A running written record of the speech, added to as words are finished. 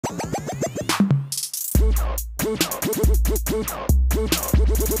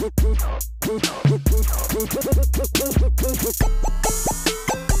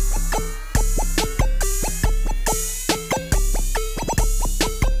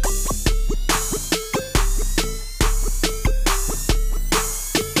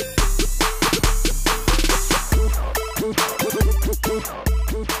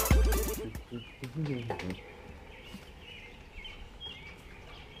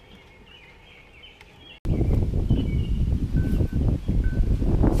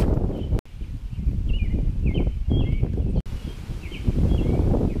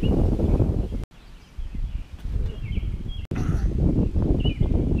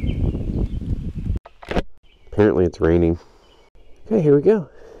Apparently it's raining. Okay, here we go.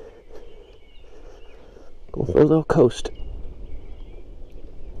 Go for a little coast.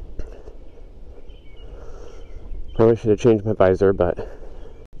 Probably should have changed my visor, but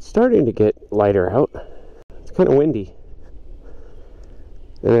it's starting to get lighter out. It's kind of windy.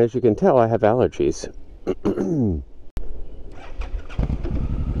 And as you can tell, I have allergies.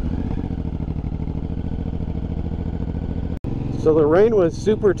 So the rain was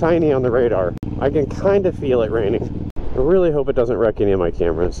super tiny on the radar. I can kind of feel it raining. I really hope it doesn't wreck any of my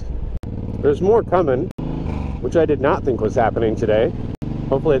cameras. There's more coming, which I did not think was happening today.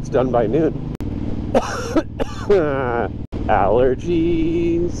 Hopefully it's done by noon.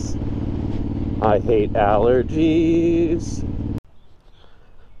 Allergies. I hate allergies.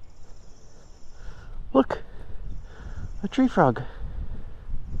 Look, a tree frog.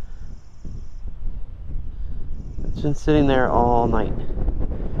 It's been sitting there all night.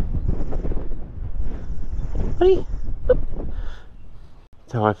 Buddy. That's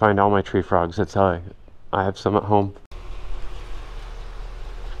how I find all my tree frogs. That's how I have some at home.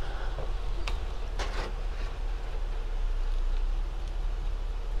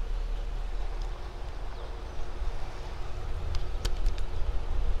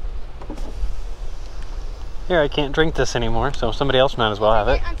 Here, I can't drink this anymore, so somebody else might as well have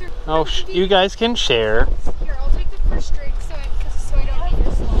it. Oh, you guys can share. Here, I'll take the first drink so I don't need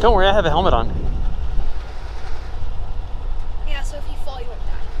your slow. Don't worry, I have a helmet on. Yeah, so if you fall, you won't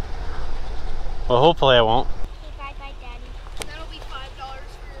die. Well, hopefully I won't. Bye, Daddy. That'll be $5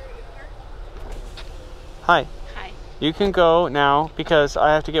 for your Uber. Hi. Hi. You can go now because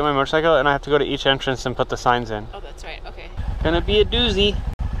I have to get my motorcycle and I have to go to each entrance and put the signs in. Oh, that's right. Okay. Gonna be a doozy.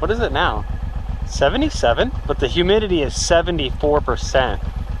 What is it now? 77? But the humidity is 74%.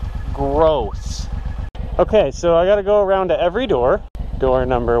 Gross. Okay, so I gotta go around to every door. Door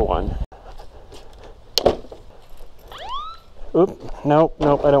number 1. Oop, nope,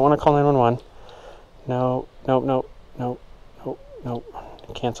 nope, I don't want to call 911. No, nope, nope, nope, nope, nope.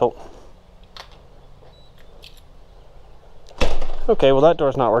 Cancel. Okay, well that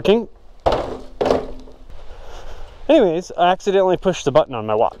door's not working. Anyways, I accidentally pushed the button on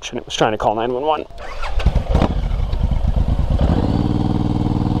my watch and it was trying to call 911.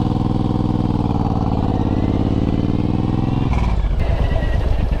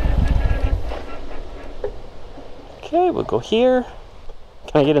 Okay, we'll go here.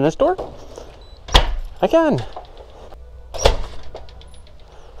 Can I get in this door? I can.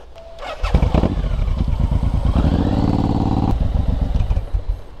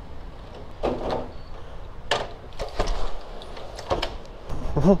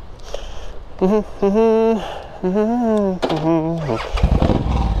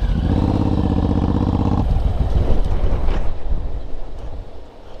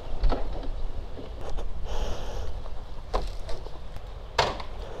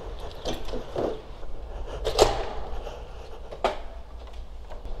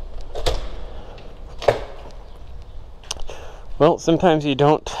 Well, sometimes you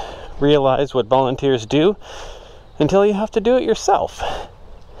don't realize what volunteers do until you have to do it yourself.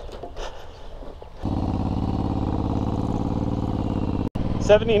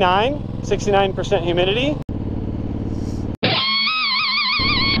 (69% humidity.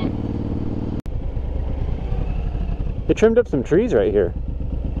 They trimmed up some trees right here.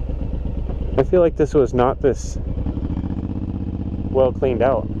 I feel like this was not this well cleaned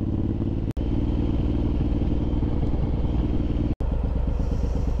out.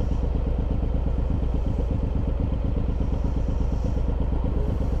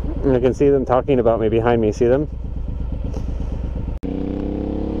 And I can see them talking about me behind me. See them?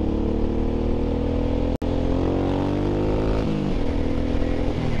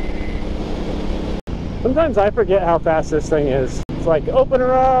 Sometimes I forget how fast this thing is. It's like, open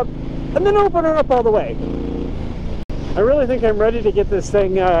her up, and then open her up all the way. I really think I'm ready to get this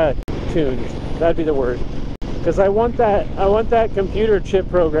thing tuned. That'd be the word. Because I want that computer chip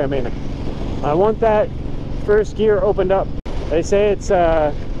programming. I want that first gear opened up. They say it's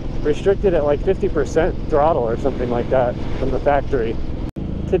restricted at like 50% throttle or something like that from the factory.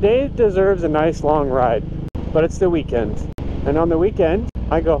 Today deserves a nice long ride, but it's the weekend. And on the weekend,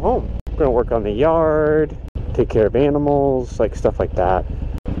 I go home. I'm gonna work on the yard, take care of animals, like stuff like that.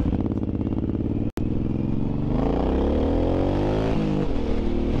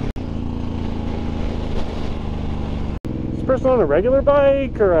 Is this person on a regular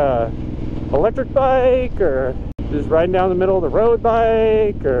bike or a electric bike or just riding down the middle of the road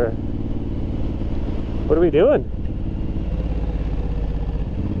bike, or what are we doing?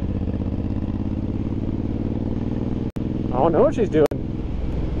 I don't know what she's doing.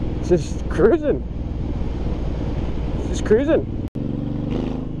 It's just cruising. It's just cruising.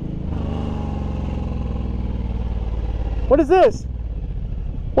 What is this?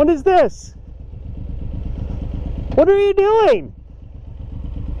 What is this? What are you doing?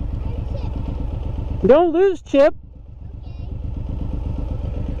 Don't lose, Chip.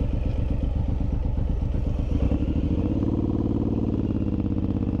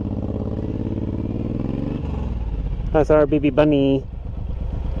 That's our baby bunny.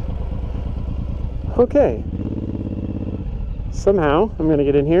 Okay. Somehow, I'm gonna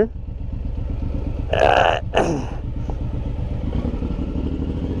get in here.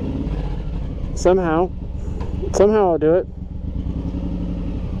 Somehow I'll do it.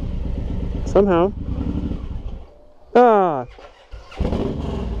 Somehow. Ah.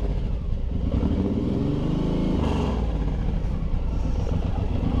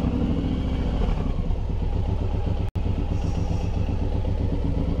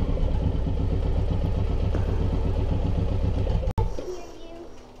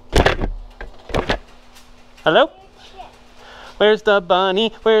 Hello? Where's the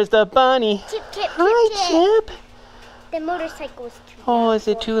bunny? Where's the bunny? Chip, Chip, Hi, Chip. The motorcycle is too Oh, loud is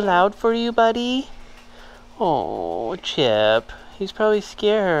it for too him. loud for you, buddy? Oh, Chip. He's probably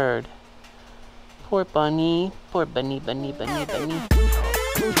scared. Poor bunny. Poor bunny, bunny, bunny, bunny.